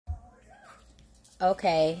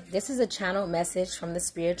Okay, this is a channeled message from the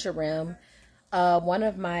spiritual realm. One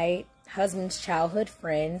of my husband's childhood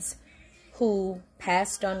friends who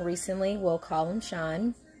passed on recently, we'll call him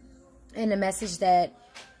Shawn. And the message that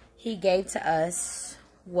he gave to us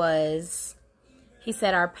was, he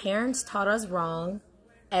said, our parents taught us wrong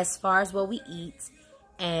as far as what we eat.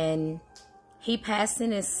 And he passed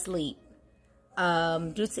in his sleep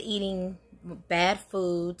due to eating bad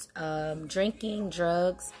foods, drinking,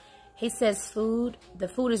 drugs. He says the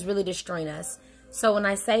food is really destroying us. So when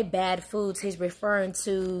I say bad foods, he's referring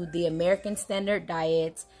to the American standard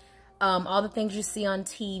diet, all the things you see on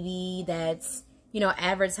TV that's,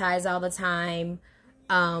 advertised all the time,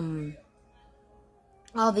 all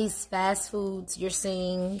these fast foods you're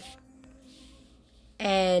seeing,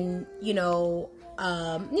 and,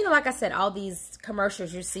 like I said, all these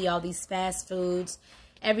commercials you see, all these fast foods,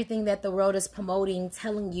 everything that the world is promoting,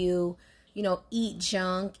 telling you, eat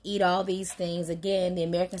junk, eat all these things. Again, the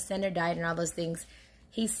American standard diet and all those things.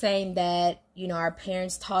 He's saying that, our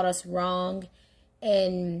parents taught us wrong,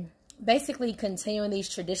 and basically continuing these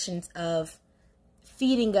traditions of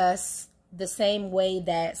feeding us the same way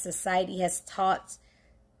that society has taught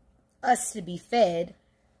us to be fed.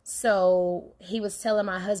 So he was telling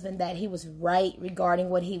my husband that he was right regarding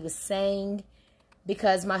what he was saying,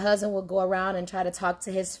 because my husband would go around and try to talk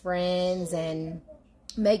to his friends and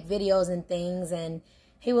make videos and things, and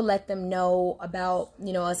he would let them know about,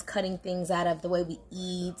 us cutting things out of the way we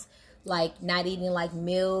eat, like not eating like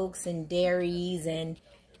milks and dairies, and,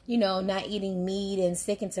 not eating meat and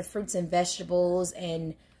sticking to fruits and vegetables,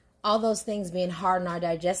 and all those things being hard on our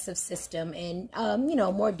digestive system, and,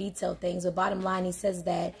 more detailed things. But bottom line, he says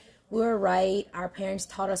that we were right. Our parents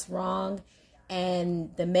taught us wrong.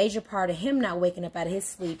 And the major part of him not waking up out of his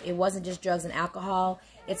sleep, it wasn't just drugs and alcohol.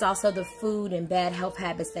 It's also the food and bad health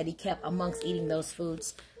habits that he kept amongst eating those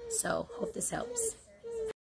foods. So, hope this helps.